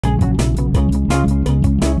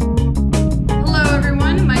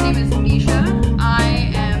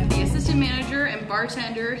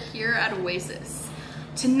bartender here at Oasis.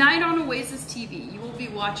 Tonight on Oasis TV, you will be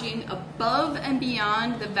watching Above and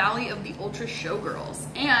Beyond the Valley of the Ultra Showgirls.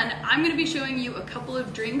 And I'm going to be showing you a couple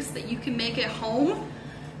of drinks that you can make at home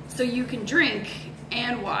so you can drink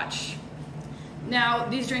and watch. Now,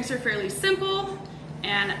 these drinks are fairly simple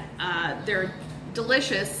and they're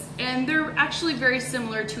delicious, and they're actually very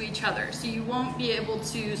similar to each other, so you won't be able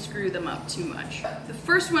to screw them up too much. The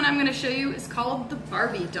first one I'm going to show you is called the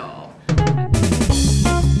Barbie Doll. You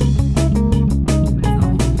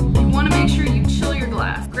want to make sure you chill your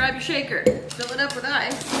glass. Grab your shaker, fill it up with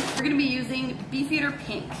ice. We're going to be using Beefeater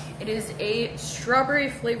Pink. It is a strawberry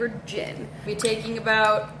flavored gin. We'll be taking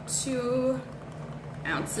about 2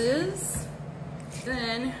 ounces.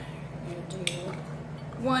 Then you're going to do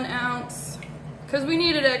 1 ounce, because we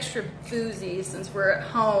need it extra boozy since we're at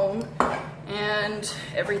home and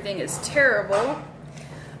everything is terrible,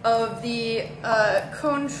 of the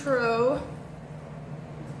Contro,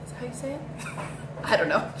 is that how you say it? I don't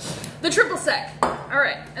know. The triple sec. All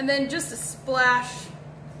right, and then just a splash,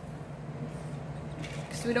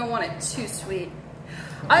 because we don't want it too sweet.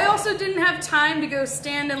 I also didn't have time to go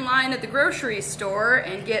stand in line at the grocery store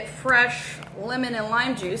and get fresh lemon and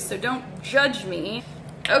lime juice, so don't judge me.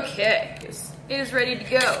 Okay, it is ready to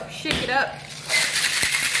go. Shake it up.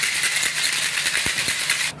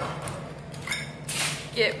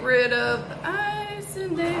 Get rid of the ice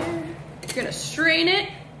in there. You're gonna strain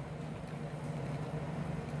it.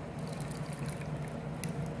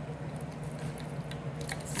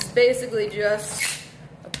 This is basically just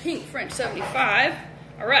a pink French 75.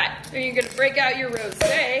 All right, then you're gonna break out your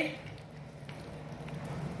rosé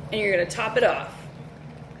and you're gonna top it off.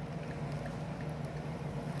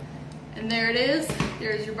 And there it is.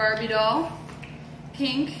 There's your Barbie doll.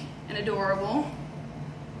 Pink and adorable.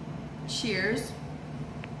 Cheers.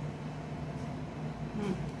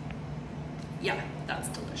 Yeah, that's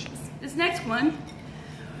delicious. This next one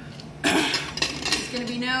is going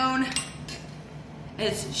to be known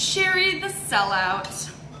as Sherry the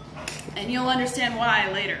Sellout. And you'll understand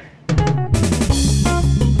why later.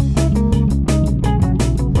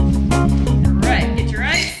 Alright, get your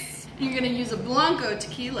ice. And you're going to use a Blanco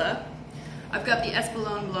tequila. I've got the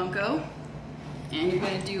Espolón Blanco, and you're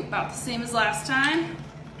going to do about the same as last time.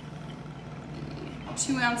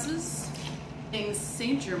 2 ounces.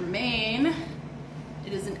 Saint Germain.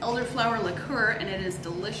 It is an elderflower liqueur, and it is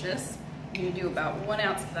delicious. You're going to do about 1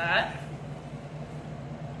 ounce of that.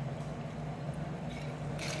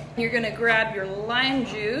 You're going to grab your lime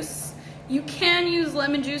juice. You can use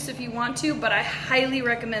lemon juice if you want to, but I highly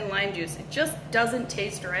recommend lime juice. It just doesn't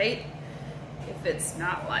taste right if it's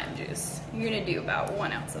not lime juice. You're gonna do about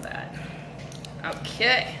 1 ounce of that.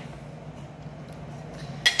 Okay.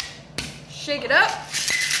 Shake it up.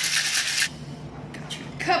 Got your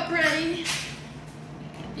cup ready.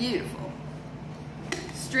 Beautiful.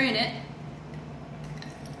 Strain it.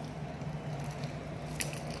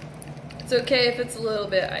 It's okay if it's a little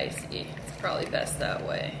bit icy. It's probably best that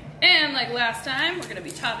way. And like last time, we're gonna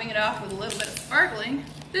be topping it off with a little bit of sparkling.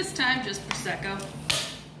 This time, just Prosecco.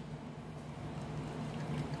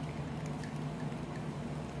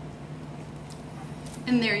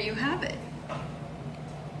 And there you have it.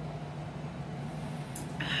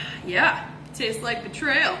 Yeah, tastes like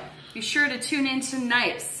betrayal. Be sure to tune in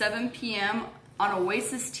tonight, 7 p.m. on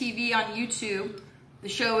Oasis TV on YouTube. The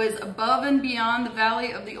show is Above and Beyond the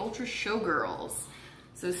Valley of the Ultra Showgirls.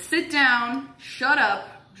 So sit down, shut up,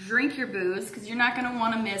 drink your booze, because you're not going to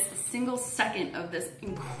want to miss a single second of this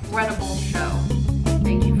incredible show.